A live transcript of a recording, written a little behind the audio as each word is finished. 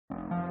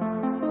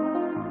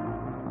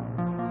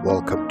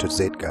Welcome to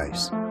Zaid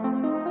Guys.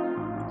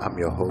 I'm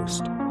your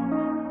host,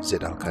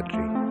 Zaid Al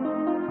Qadri.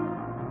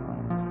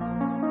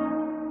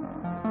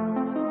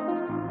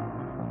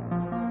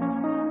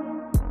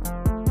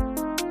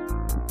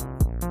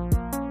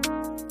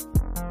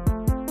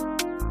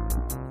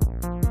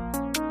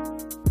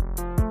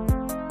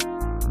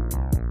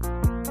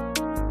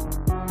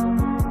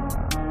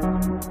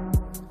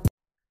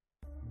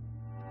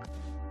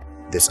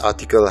 This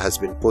article has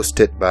been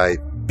posted by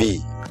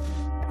B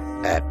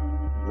at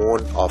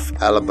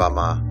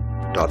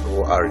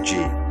moonofalabama.org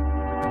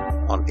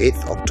on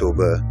 8th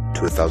October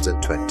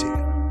 2020.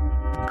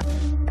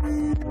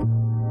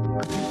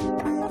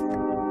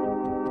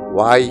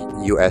 Why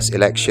US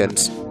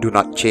elections do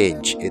not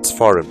change its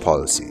foreign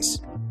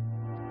policies.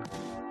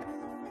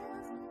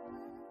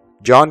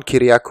 John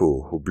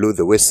Kiriakou, who blew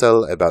the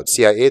whistle about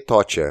CIA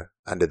torture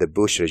under the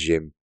Bush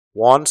regime,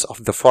 warns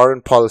of the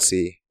foreign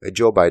policy a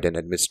Joe Biden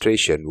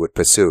administration would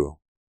pursue.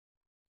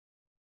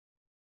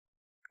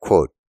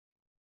 Quote,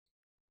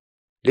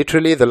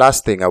 "Literally the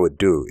last thing I would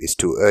do is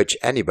to urge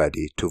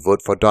anybody to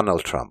vote for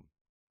Donald Trump.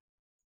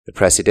 The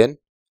president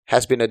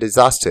has been a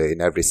disaster in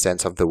every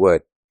sense of the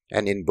word,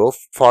 and in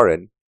both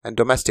foreign and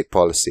domestic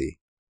policy.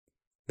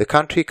 The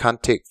country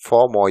can't take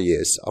 4 more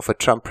years of a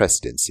Trump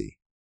presidency.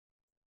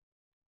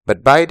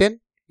 But Biden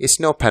is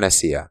no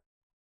panacea.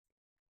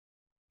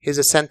 He's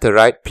a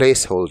center-right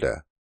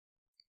placeholder.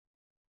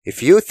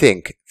 If you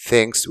think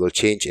things will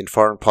change in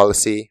foreign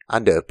policy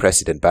under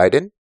President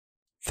Biden,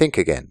 think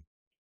again.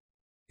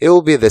 It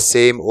will be the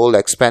same old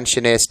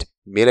expansionist,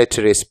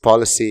 militarist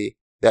policy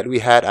that we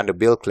had under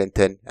Bill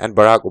Clinton and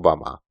Barack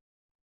Obama.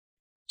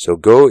 So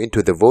go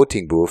into the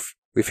voting booth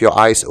with your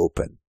eyes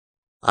open."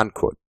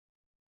 Unquote.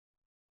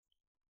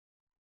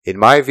 In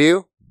my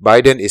view,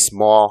 Biden is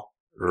more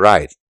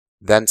right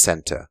than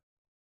center.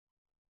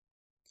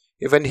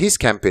 Even his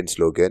campaign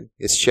slogan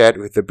is shared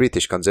with the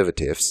British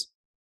Conservatives: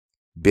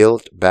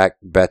 "Build Back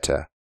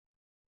Better."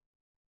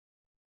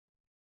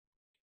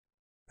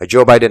 A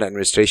Joe Biden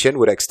administration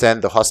would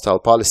extend the hostile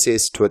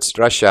policies towards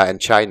Russia and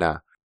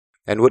China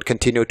and would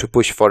continue to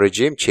push for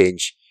regime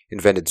change in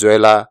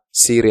Venezuela,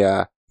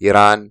 Syria,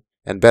 Iran,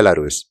 and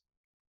Belarus.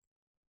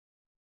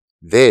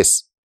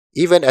 This,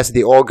 even as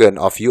the organ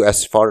of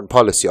US foreign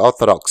policy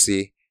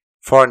orthodoxy,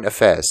 Foreign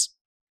Affairs,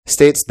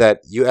 states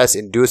that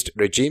US-induced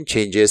regime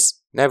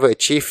changes never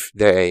achieve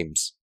their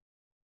aims.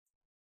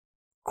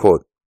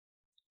 Quote,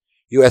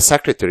 US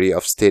Secretary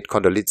of State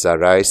Condoleezza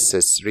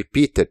Rice's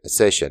repeated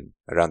assertion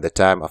around the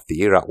time of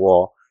the Iraq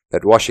War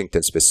that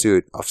Washington's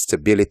pursuit of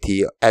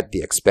stability at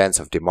the expense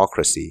of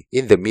democracy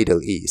in the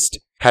Middle East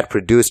had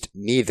produced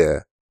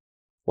neither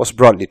was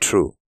broadly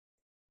true,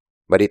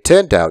 but it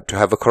turned out to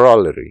have a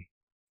corollary,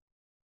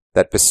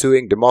 that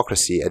pursuing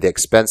democracy at the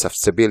expense of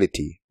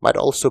stability might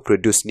also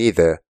produce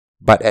neither,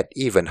 but at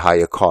even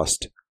higher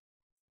cost.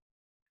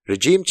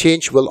 Regime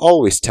change will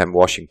always tempt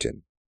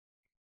Washington.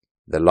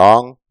 The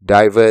long,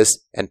 diverse,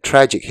 and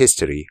tragic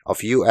history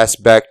of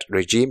US-backed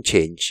regime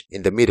change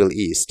in the Middle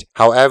East,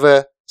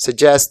 however,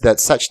 suggests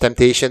that such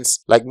temptations,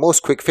 like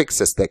most quick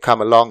fixes that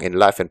come along in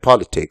life and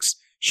politics,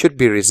 should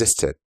be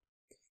resisted.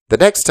 The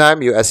next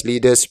time US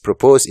leaders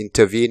propose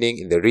intervening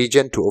in the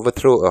region to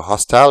overthrow a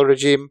hostile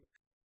regime,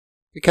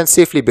 it can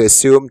safely be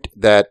assumed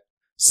that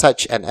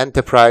such an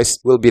enterprise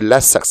will be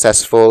less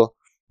successful,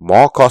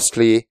 more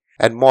costly,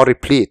 and more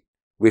replete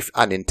with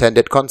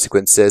unintended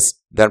consequences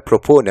than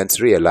proponents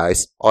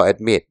realize or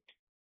admit.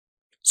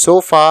 So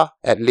far,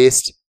 at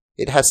least,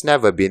 it has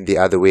never been the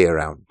other way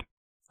around."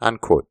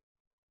 Unquote.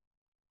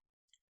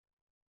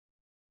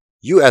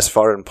 US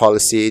foreign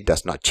policy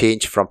does not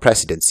change from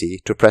presidency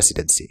to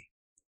presidency.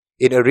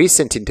 In a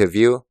recent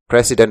interview,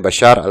 President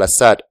Bashar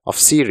al-Assad of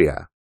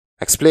Syria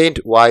explained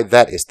why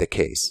that is the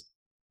case.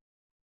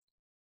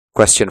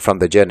 Question from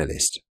the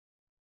journalist: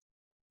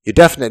 "You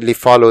definitely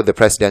follow the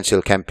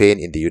presidential campaign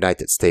in the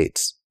United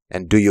States,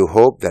 and do you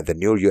hope that the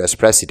new US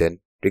president,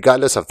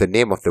 regardless of the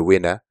name of the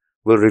winner,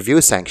 will review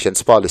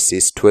sanctions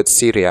policies towards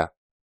Syria?"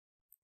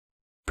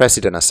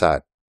 President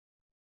Assad: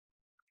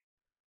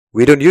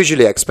 "We don't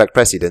usually expect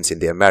presidents in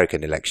the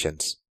American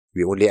elections.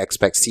 We only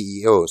expect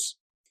CEOs.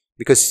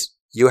 Because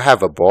you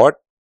have a board.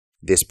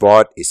 This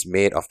board is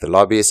made of the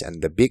lobbyists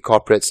and the big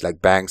corporates like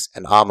banks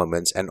and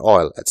armaments and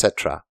oil,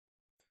 etc.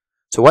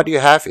 So what you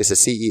have is a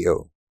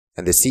CEO.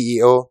 And the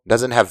CEO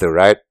doesn't have the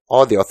right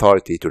or the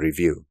authority to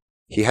review.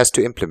 He has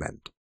to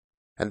implement.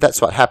 And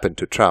that's what happened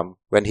to Trump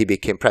when he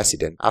became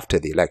president after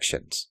the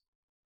elections."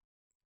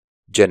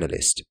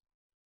 Journalist: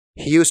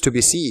 "He used to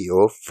be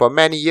CEO for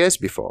many years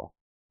before."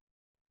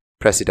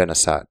 President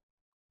Assad: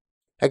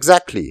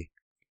 "Exactly.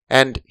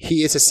 And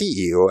he is a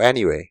CEO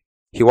anyway.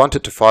 He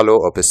wanted to follow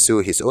or pursue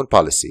his own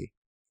policy.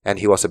 And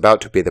he was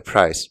about to pay the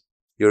price.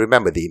 You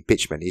remember the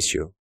impeachment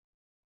issue.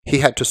 He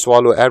had to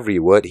swallow every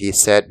word he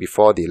said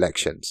before the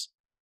elections.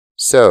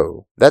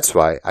 So, that's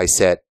why I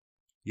said,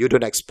 you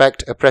don't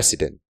expect a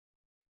president.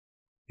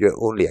 You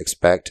only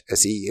expect a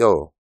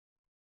CEO.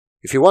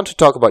 If you want to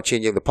talk about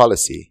changing the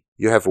policy,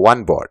 you have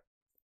one board.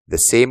 The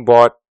same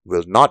board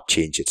will not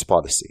change its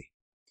policy.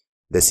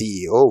 The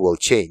CEO will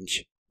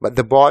change, but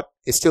the board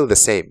is still the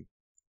same,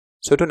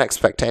 so don't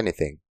expect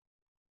anything.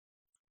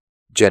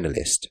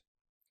 Journalist: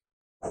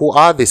 Who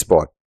are this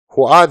board?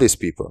 Who are these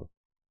people?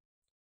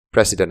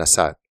 President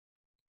Assad: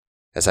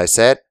 As I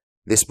said,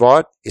 this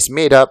board is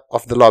made up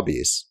of the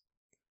lobbyists.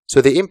 So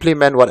they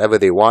implement whatever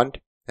they want,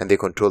 and they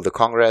control the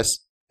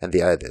Congress and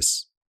the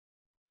others,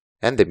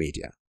 and the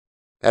media,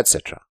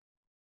 etc.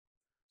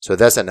 So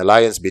there's an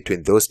alliance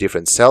between those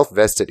different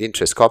self-vested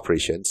interest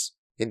corporations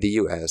in the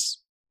US.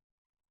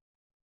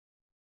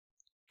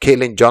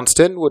 Caitlin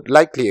Johnston would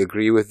likely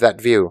agree with that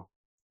view.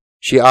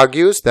 She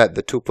argues that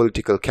the two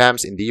political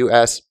camps in the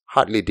US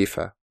hardly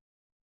differ.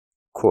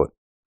 Quote,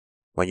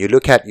 "When you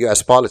look at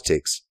US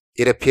politics,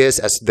 it appears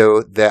as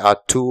though there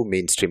are two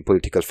mainstream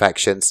political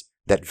factions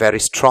that very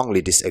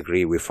strongly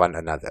disagree with one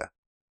another.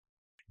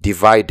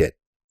 Divided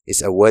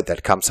is a word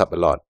that comes up a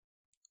lot.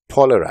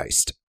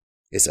 Polarized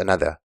is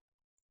another.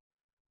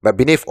 But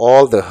beneath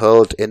all the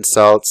hurled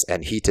insults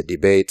and heated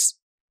debates,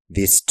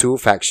 these two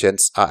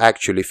factions are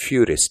actually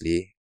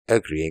furiously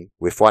agreeing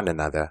with one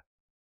another.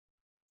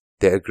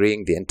 They're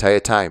agreeing the entire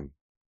time.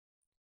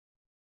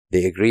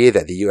 They agree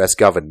that the US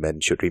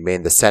government should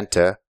remain the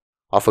center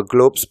of a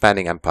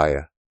globe-spanning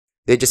empire.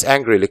 They just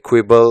angrily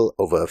quibble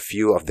over a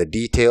few of the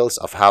details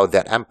of how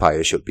that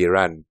empire should be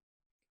run.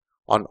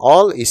 On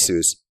all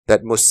issues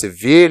that most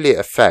severely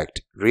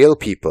affect real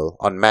people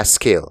on mass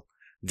scale,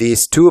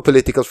 these two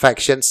political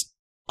factions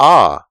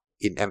are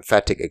in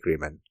emphatic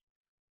agreement.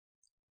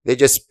 They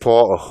just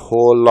pour a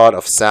whole lot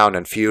of sound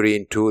and fury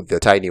into the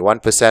tiny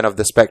 1% of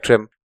the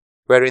spectrum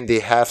wherein they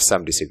have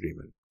some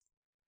disagreement.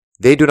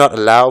 They do not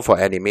allow for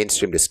any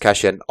mainstream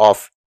discussion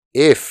of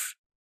if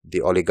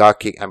the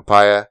oligarchic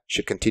empire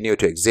should continue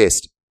to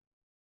exist.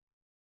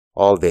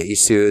 All their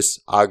issues,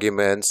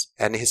 arguments,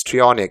 and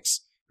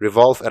histrionics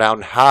revolve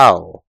around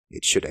how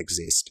it should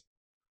exist.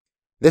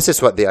 This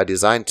is what they are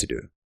designed to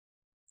do.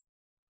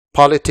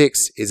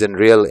 Politics isn't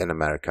real in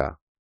America.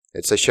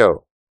 It's a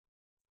show.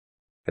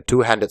 A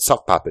two-handed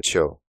sock puppet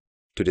show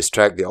to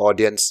distract the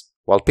audience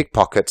while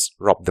pickpockets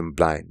rob them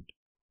blind.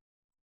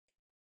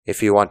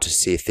 If you want to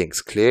see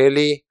things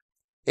clearly,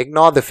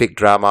 ignore the fake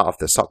drama of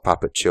the sock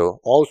puppet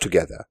show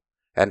altogether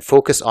and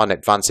focus on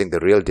advancing the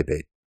real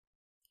debate.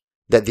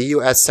 That the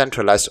US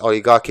centralized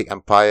oligarchic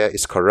empire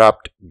is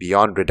corrupt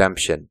beyond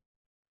redemption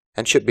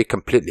and should be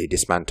completely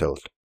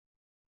dismantled.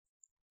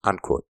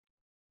 Unquote.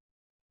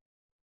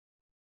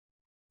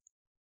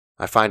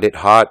 I find it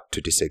hard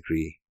to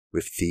disagree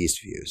with these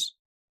views.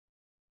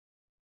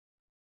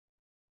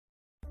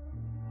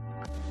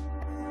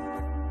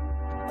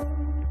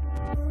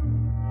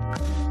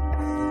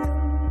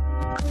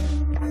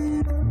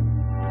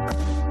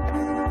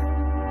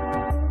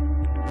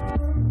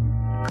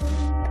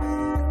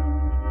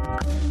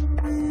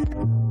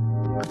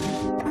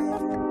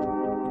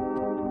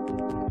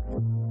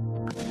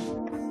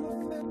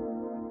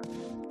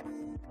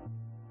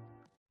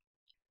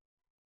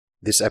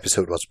 This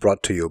episode was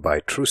brought to you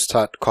by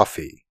TrueStart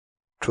Coffee.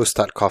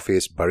 TrueStart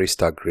Coffee's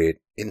barista-grade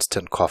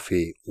instant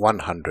coffee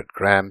 100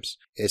 grams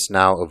is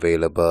now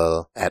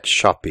available at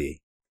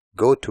Shopee.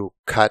 Go to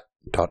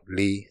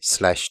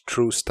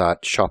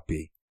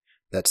cut.ly/TrueStartShopee.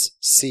 That's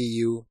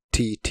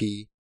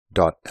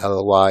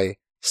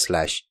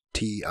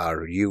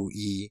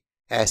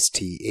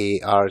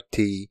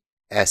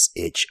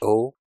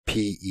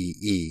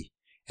CUTT.ly/TRUESTARTSHOPEE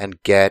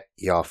and get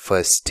your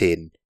first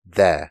stint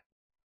there.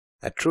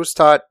 At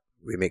TrueStart,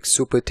 we make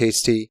super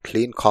tasty,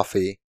 clean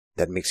coffee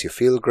that makes you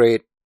feel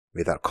great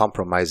without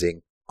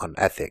compromising on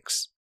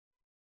ethics.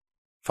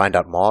 Find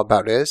out more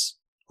about us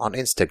on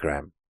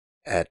Instagram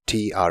at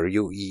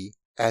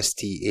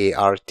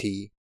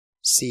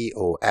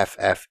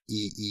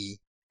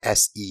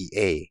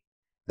TrueStartCoffeeSEA.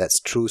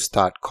 That's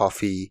TrueStart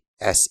Coffee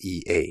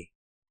SEA.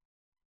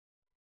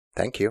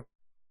 Thank you.